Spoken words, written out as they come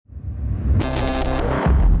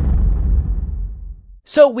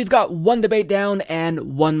So we've got one debate down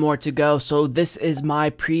and one more to go. So this is my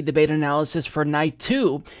pre-debate analysis for night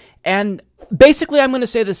 2. And basically I'm going to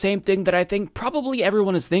say the same thing that I think probably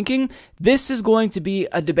everyone is thinking. This is going to be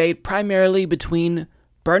a debate primarily between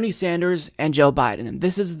Bernie Sanders and Joe Biden. And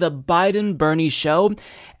this is the Biden-Bernie show,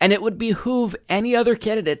 and it would behoove any other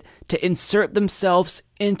candidate to insert themselves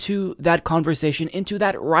into that conversation, into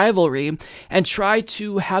that rivalry, and try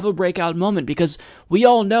to have a breakout moment, because we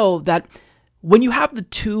all know that when you have the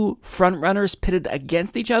two frontrunners pitted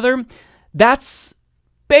against each other, that's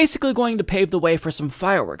basically going to pave the way for some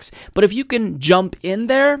fireworks. But if you can jump in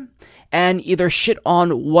there and either shit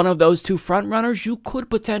on one of those two frontrunners, you could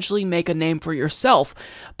potentially make a name for yourself.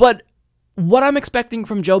 But what I'm expecting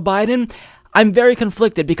from Joe Biden, I'm very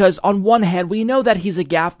conflicted, because on one hand, we know that he's a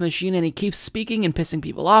gaffe machine and he keeps speaking and pissing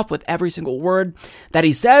people off with every single word that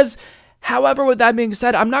he says. However, with that being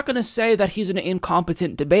said, I'm not going to say that he's an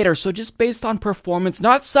incompetent debater. So just based on performance,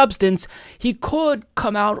 not substance, he could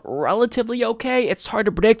come out relatively okay. It's hard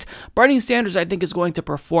to predict. Bernie Sanders, I think, is going to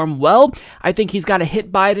perform well. I think he's got to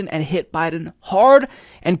hit Biden and hit Biden hard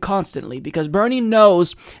and constantly, because Bernie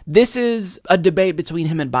knows this is a debate between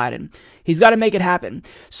him and Biden. He's got to make it happen.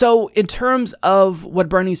 So in terms of what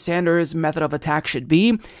Bernie Sanders' method of attack should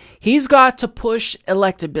be, he's got to push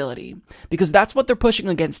electability, because that's what they're pushing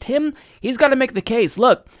against him. He's got to make the case.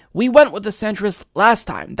 Look, we went with the centrist last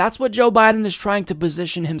time. That's what Joe Biden is trying to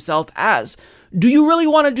position himself as. Do you really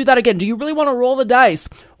want to do that again? Do you really want to roll the dice?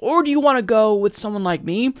 Or do you want to go with someone like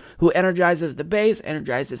me, who energizes the base,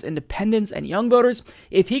 energizes independents and young voters?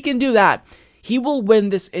 If he can do that, he will win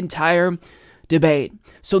this entire debate.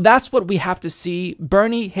 So that's what we have to see,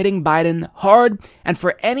 Bernie hitting Biden hard. And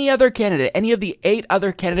for any other candidate, any of the 8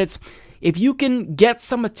 other candidates, if you can get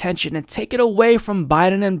some attention and take it away from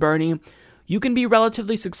Biden and Bernie, you can be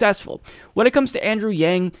relatively successful. When it comes to Andrew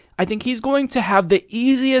Yang, I think he's going to have the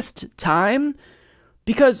easiest time,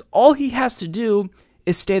 because all he has to do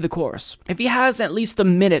is stay the course. If he has at least a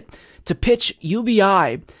minute to pitch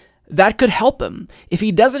UBI, that could help him. If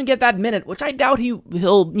he doesn't get that minute, which I doubt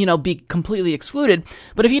he'll be completely excluded,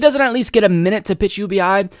 but if he doesn't at least get a minute to pitch UBI,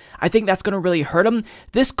 I think that's going to really hurt him.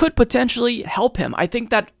 This could potentially help him. I think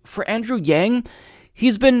that for Andrew Yang,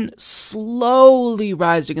 he's been slowly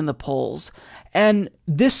rising in the polls, and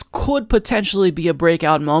this could potentially be a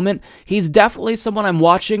breakout moment. He's definitely someone I'm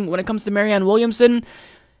watching. When it comes to Marianne Williamson,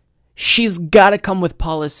 she's got to come with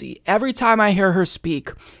policy. Every time I hear her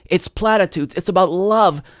speak, it's platitudes. It's about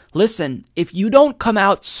love. Listen, if you don't come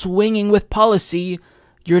out swinging with policy,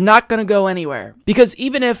 you're not going to go anywhere. Because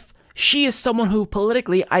even if she is someone who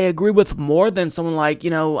politically I agree with more than someone like,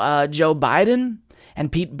 Joe Biden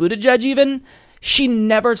and Pete Buttigieg even, she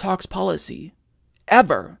never talks policy.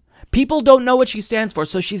 Ever. People don't know what she stands for,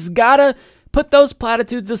 so she's got to put those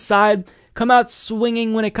platitudes aside, come out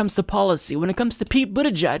swinging when it comes to policy. When it comes to Pete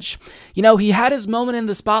Buttigieg, he had his moment in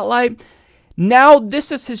the spotlight. Now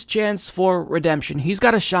this is his chance for redemption. He's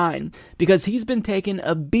got to shine, because he's been taking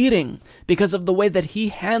a beating because of the way that he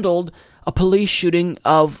handled a police shooting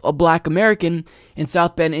of a black American in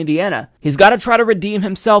South Bend, Indiana. He's got to try to redeem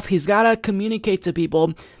himself. He's got to communicate to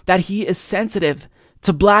people that he is sensitive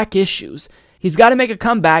to black issues. He's got to make a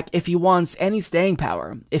comeback if he wants any staying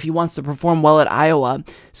power, if he wants to perform well at Iowa.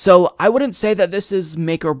 So I wouldn't say that this is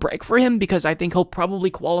make or break for him, because I think he'll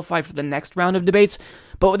probably qualify for the next round of debates.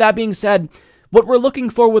 But with that being said, what we're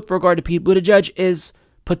looking for with regard to Pete Buttigieg is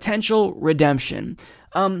potential redemption.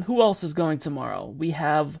 Who else is going tomorrow? We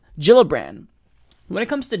have Gillibrand. When it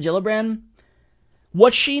comes to Gillibrand,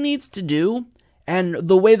 what she needs to do, and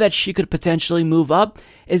the way that she could potentially move up,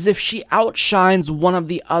 is if she outshines one of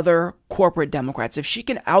the other corporate Democrats. If she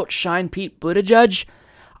can outshine Pete Buttigieg,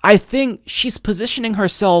 I think she's positioning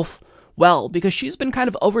herself well, because she's been kind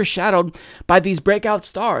of overshadowed by these breakout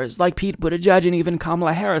stars like Pete Buttigieg and even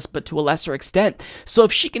Kamala Harris, but to a lesser extent. So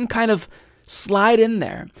if she can kind of slide in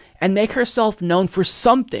there and make herself known for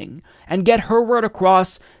something and get her word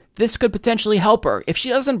across, this could potentially help her. If she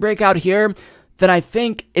doesn't break out here, then I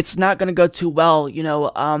think it's not going to go too well,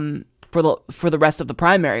 for the rest of the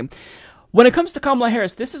primary. When it comes to Kamala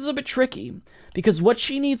Harris, this is a bit tricky, because what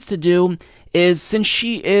she needs to do is, since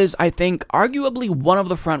she is, I think, arguably one of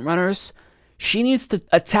the frontrunners, she needs to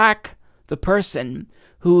attack the person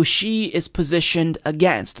who she is positioned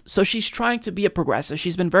against. So she's trying to be a progressive.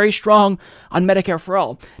 She's been very strong on Medicare for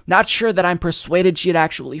All. Not sure that I'm persuaded she'd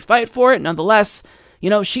actually fight for it. Nonetheless,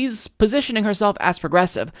 she's positioning herself as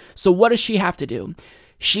progressive. So what does she have to do?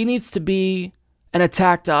 She needs to be an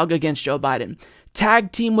attack dog against Joe Biden.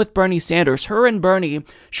 Tag team with Bernie Sanders. Her and Bernie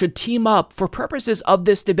should team up for purposes of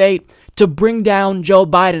this debate to bring down Joe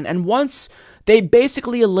Biden. And once they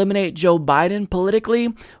basically eliminate Joe Biden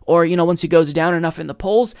politically, or, once he goes down enough in the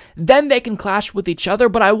polls, then they can clash with each other.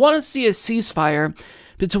 But I want to see a ceasefire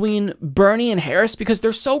between Bernie and Harris because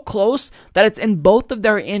they're so close that it's in both of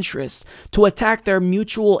their interests to attack their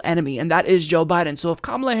mutual enemy, and that is Joe Biden. So if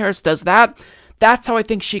Kamala Harris does that, that's how I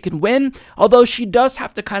think she can win, although she does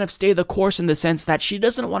have to kind of stay the course in the sense that she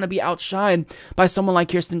doesn't want to be outshined by someone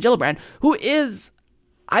like Kirsten Gillibrand, who is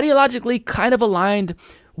ideologically kind of aligned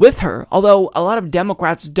with her, although a lot of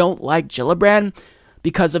Democrats don't like Gillibrand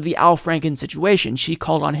because of the Al Franken situation. She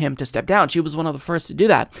called on him to step down. She was one of the first to do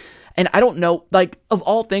that. And I don't know, of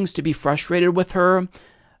all things to be frustrated with her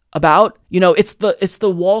about, it's the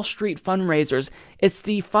Wall Street fundraisers. It's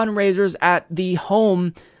the fundraisers at the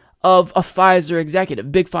home of a Pfizer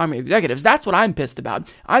executive, big pharma executives. That's what I'm pissed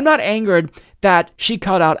about. I'm not angered that she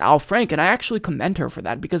called out Al Franken. I actually commend her for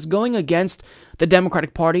that because going against the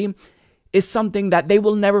Democratic Party is something that they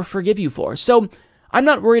will never forgive you for. So I'm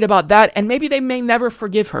not worried about that, and maybe they may never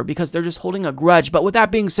forgive her because they're just holding a grudge. But with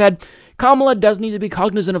that being said, Kamala does need to be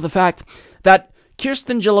cognizant of the fact that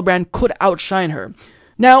Kirsten Gillibrand could outshine her.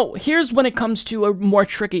 Now, here's when it comes to a more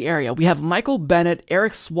tricky area. We have Michael Bennet,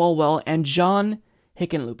 Eric Swalwell, and John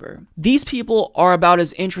Hickenlooper. These people are about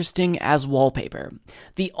as interesting as wallpaper.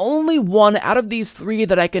 The only one out of these three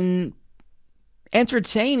that I can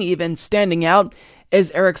entertain even standing out is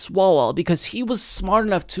Eric Swalwell, because he was smart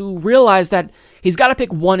enough to realize that he's got to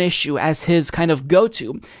pick one issue as his kind of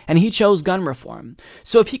go-to, and he chose gun reform.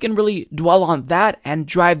 So if he can really dwell on that and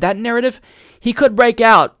drive that narrative, he could break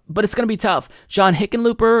out, but it's going to be tough. John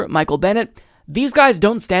Hickenlooper, Michael Bennet, these guys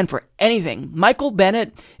don't stand for anything. Michael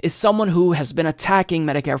Bennet is someone who has been attacking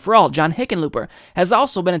Medicare for All. John Hickenlooper has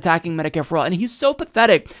also been attacking Medicare for All, and he's so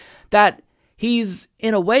pathetic that he's,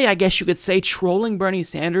 in a way, I guess you could say, trolling Bernie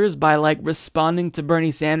Sanders by, responding to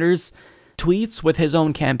Bernie Sanders' tweets with his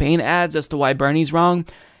own campaign ads as to why Bernie's wrong.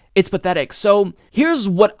 It's pathetic. So here's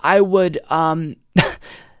what I would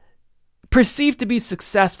perceive to be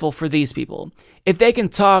successful for these people. If they can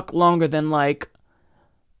talk longer than,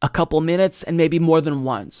 a couple minutes and maybe more than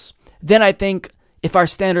once, then I think if our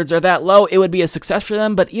standards are that low, it would be a success for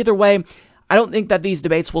them. But either way, I don't think that these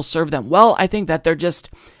debates will serve them well. I think that they're just...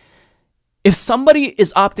 If somebody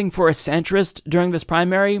is opting for a centrist during this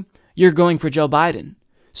primary, you're going for Joe Biden.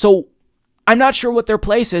 So I'm not sure what their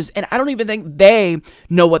place is, and I don't even think they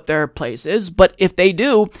know what their place is. But if they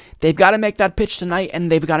do, they've got to make that pitch tonight,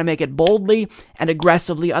 and they've got to make it boldly and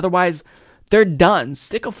aggressively. Otherwise, they're done.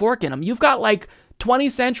 Stick a fork in them. You've got 20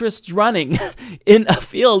 centrists running in a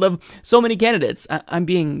field of so many candidates. I'm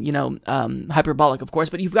being, hyperbolic, of course,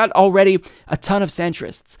 but you've got already a ton of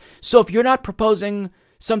centrists. So if you're not proposing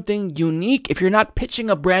something unique, if you're not pitching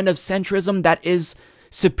a brand of centrism that is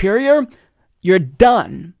superior, you're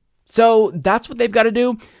done. So that's what they've got to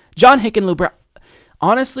do. John Hickenlooper,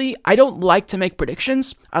 honestly, I don't like to make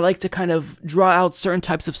predictions. I like to kind of draw out certain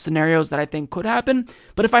types of scenarios that I think could happen.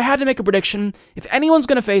 But if I had to make a prediction, if anyone's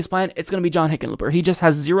going to faceplant, it's going to be John Hickenlooper. He just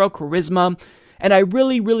has zero charisma. And I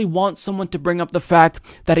really, really want someone to bring up the fact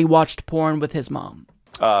that he watched porn with his mom.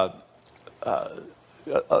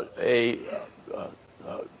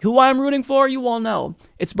 Who I'm rooting for, you all know.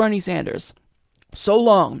 It's Bernie Sanders. So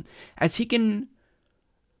long as he can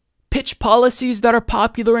pitch policies that are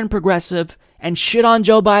popular and progressive and shit on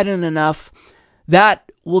Joe Biden enough,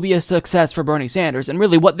 that will be a success for Bernie Sanders. And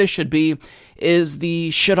really what this should be is the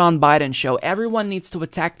shit on Biden show. Everyone needs to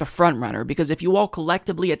attack the front runner, because if you all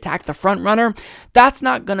collectively attack the front runner, that's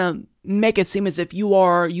not going to make it seem as if you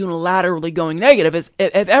are unilaterally going negative.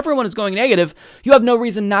 If everyone is going negative, you have no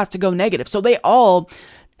reason not to go negative. So they all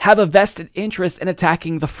have a vested interest in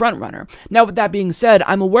attacking the front runner. Now, with that being said,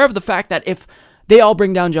 I'm aware of the fact that if they all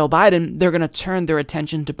bring down Joe Biden, they're going to turn their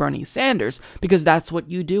attention to Bernie Sanders, because that's what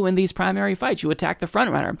you do in these primary fights. You attack the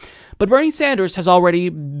frontrunner. But Bernie Sanders has already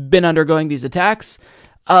been undergoing these attacks.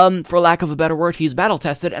 For lack of a better word, he's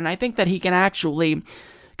battle-tested, and I think that he can actually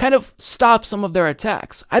kind of stop some of their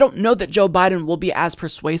attacks. I don't know that Joe Biden will be as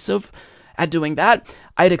persuasive at doing that.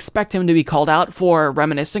 I'd expect him to be called out for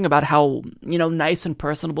reminiscing about how, nice and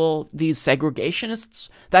personable these segregationists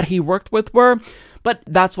that he worked with were, but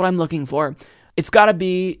that's what I'm looking for. It's got to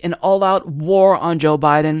be an all-out war on Joe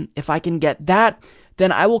Biden. If I can get that,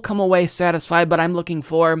 then I will come away satisfied, but I'm looking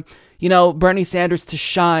for, Bernie Sanders to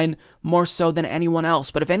shine more so than anyone else.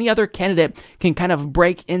 But if any other candidate can kind of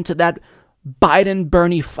break into that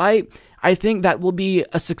Biden-Bernie fight, I think that will be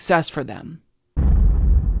a success for them.